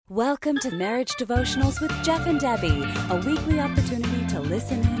Welcome to Marriage Devotionals with Jeff and Debbie, a weekly opportunity to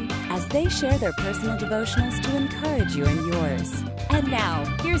listen in as they share their personal devotionals to encourage you and yours. And now,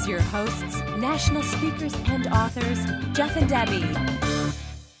 here's your hosts, national speakers and authors, Jeff and Debbie.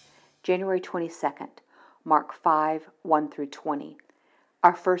 January 22nd, Mark 5, 1 through 20.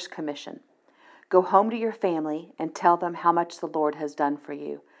 Our first commission. Go home to your family and tell them how much the Lord has done for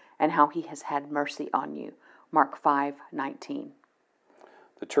you and how he has had mercy on you. Mark 5:19.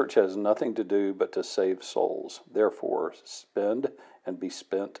 The church has nothing to do but to save souls. Therefore, spend and be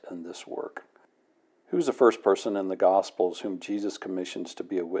spent in this work. Who's the first person in the Gospels whom Jesus commissions to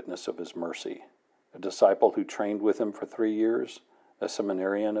be a witness of his mercy? A disciple who trained with him for 3 years? A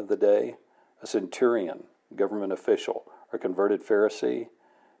seminarian of the day? A centurion, government official, or converted Pharisee?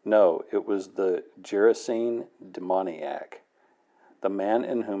 No, it was the Gerasene demoniac, the man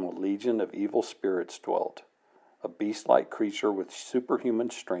in whom a legion of evil spirits dwelt. A beast-like creature with superhuman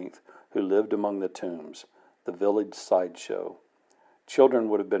strength who lived among the tombs, the village sideshow. Children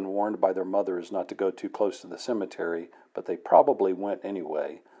would have been warned by their mothers not to go too close to the cemetery, but they probably went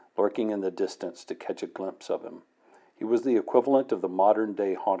anyway, lurking in the distance to catch a glimpse of him. He was the equivalent of the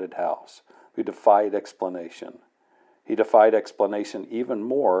modern-day haunted house, who defied explanation. He defied explanation even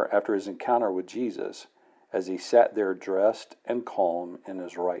more after his encounter with Jesus, as he sat there dressed and calm in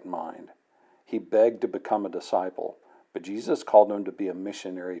his right mind. He begged to become a disciple, but Jesus called him to be a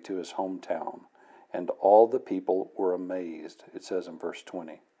missionary to his hometown, and all the people were amazed, it says in verse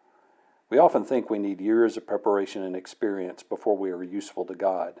 20. We often think we need years of preparation and experience before we are useful to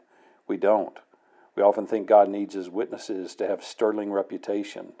God. We don't. We often think God needs his witnesses to have sterling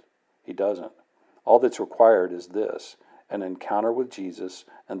reputation. He doesn't. All that's required is this, an encounter with Jesus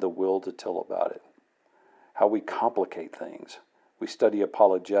and the will to tell about it. How we complicate things. We study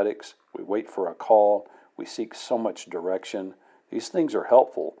apologetics, we wait for a call, we seek so much direction. These things are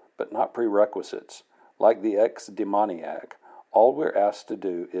helpful, but not prerequisites. Like the ex-demoniac, all we're asked to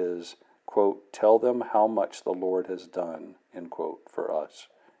do is, quote, tell them how much the Lord has done, end quote, for us.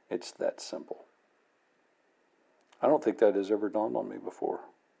 It's that simple. I don't think that has ever dawned on me before.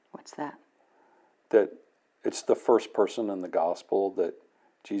 What's that? That it's the first person in the gospel that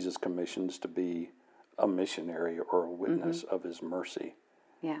Jesus commissions to be a missionary or a witness of his mercy.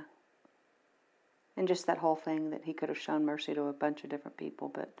 Yeah. And just that whole thing that he could have shown mercy to a bunch of different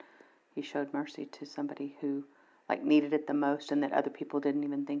people, but he showed mercy to somebody who needed it the most and that other people didn't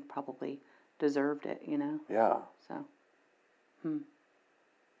even think probably deserved it, you know? Yeah. So,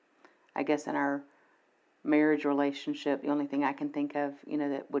 I guess in our marriage relationship, the only thing I can think of,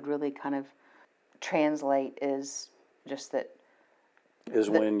 that would really kind of translate is just that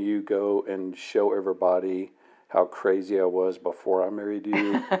when you go and show everybody how crazy I was before I married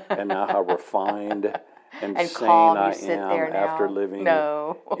you, and now how refined and sane I am after living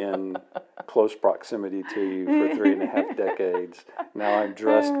in close proximity to you for 3.5 decades. Now I'm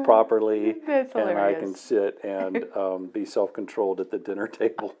dressed properly, and I can sit and be self-controlled at the dinner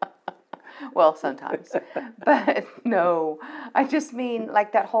table. Well, sometimes. But no, I just mean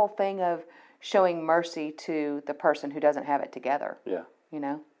that whole thing of showing mercy to the person who doesn't have it together. Yeah.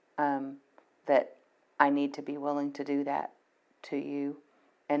 That I need to be willing to do that to you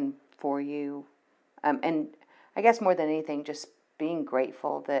and for you. And I guess more than anything, just being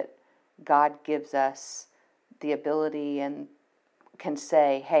grateful that God gives us the ability and can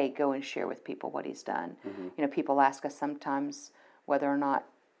say, hey, go and share with people what he's done. Mm-hmm. People ask us sometimes whether or not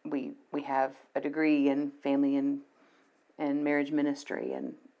we have a degree in family and marriage ministry,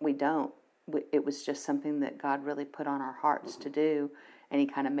 and we don't. It was just something that God really put on our hearts to do, and he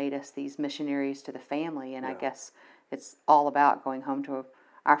kind of made us these missionaries to the family, and I guess it's all about going home to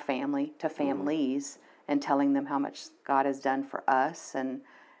our family, to families, and telling them how much God has done for us and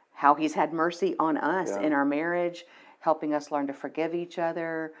how he's had mercy on us in our marriage, helping us learn to forgive each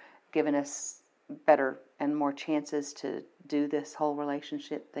other, giving us better and more chances to do this whole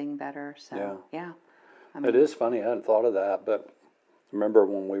relationship thing better. So, yeah. It is funny. I hadn't thought of that, but remember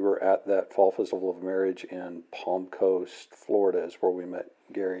when we were at that Fall Festival of Marriage in Palm Coast, Florida, is where we met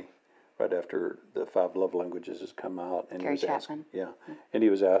Gary right after the 5 Love Languages has come out. And Gary Chapman. And he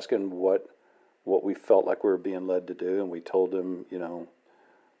was asking what we felt like we were being led to do, and we told him,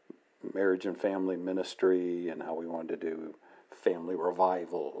 marriage and family ministry and how we wanted to do family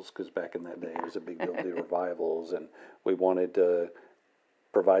revivals, because back in that day it was a big deal to do revivals, and we wanted to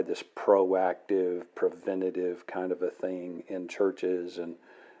provide this proactive, preventative kind of a thing in churches, and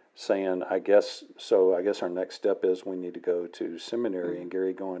saying, I guess our next step is we need to go to seminary. And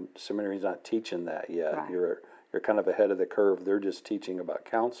Gary going, seminary's not teaching that yet. Right. You're kind of ahead of the curve. They're just teaching about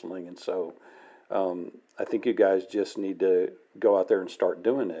counseling. And so I think you guys just need to go out there and start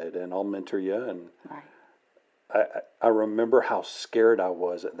doing it, and I'll mentor you. And Right. I remember how scared I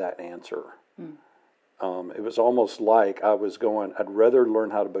was at that answer. It was almost like I was going, I'd rather learn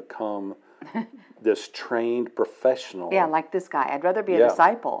how to become this trained professional. Yeah, like this guy. I'd rather be a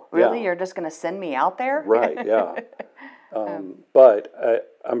disciple. Really? Yeah. You're just going to send me out there? Right, yeah.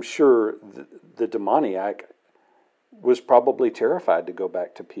 But I'm sure the demoniac was probably terrified to go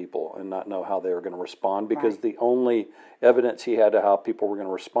back to people and not know how they were going to respond, because the only evidence he had of how people were going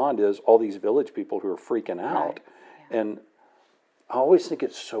to respond is all these village people who are freaking out. Right. Yeah. And I always think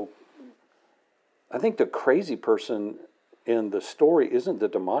it's so... I think the crazy person in the story isn't the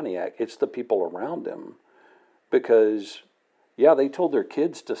demoniac, it's the people around him. Because, yeah, they told their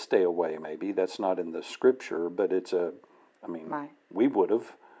kids to stay away, maybe. That's not in the scripture, but we would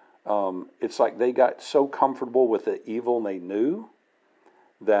have. It's like they got so comfortable with the evil they knew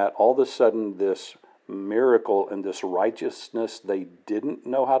that all of a sudden this miracle and this righteousness they didn't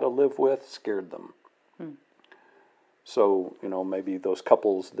know how to live with scared them. So, maybe those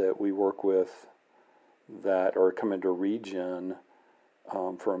couples that we work with that are coming to Regen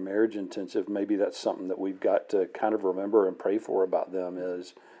for a marriage intensive, maybe that's something that we've got to kind of remember and pray for about them,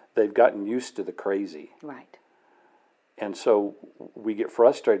 is they've gotten used to the crazy. Right. And so we get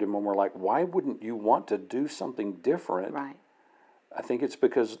frustrated when we're like, why wouldn't you want to do something different? Right. I think it's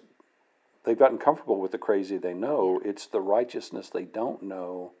because they've gotten comfortable with the crazy they know. Yeah. It's the righteousness they don't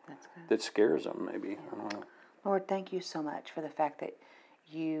know that scares them, maybe. I don't know. Lord, thank you so much for the fact that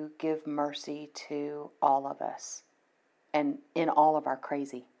you give mercy to all of us and in all of our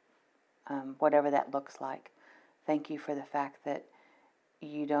crazy, whatever that looks like. Thank you for the fact that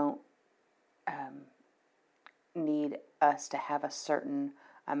you don't need us to have a certain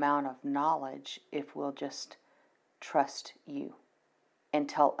amount of knowledge if we'll just trust you and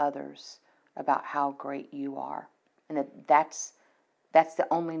tell others about how great you are. And that's the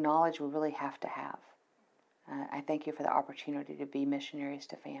only knowledge we really have to have. I thank you for the opportunity to be missionaries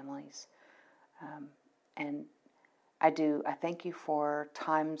to families. And I thank you for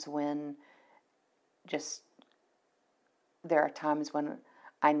times when there are times when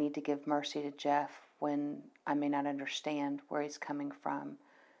I need to give mercy to Jeff when I may not understand where he's coming from.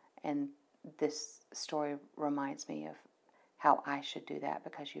 And this story reminds me of how I should do that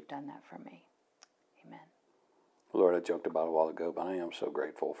because you've done that for me. Amen. Lord, I joked about it a while ago, but I am so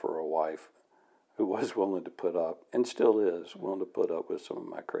grateful for a wife who was willing to put up, and still is, willing to put up with some of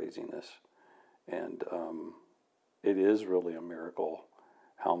my craziness. And it is really a miracle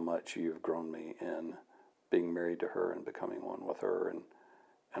how much you've grown me in being married to her and becoming one with her. And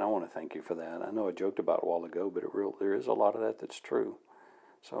I want to thank you for that. I know I joked about it a while ago, but there is a lot of that that's true.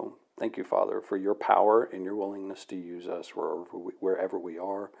 So thank you, Father, for your power and your willingness to use us wherever we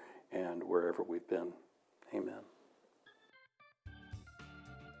are and wherever we've been. Amen.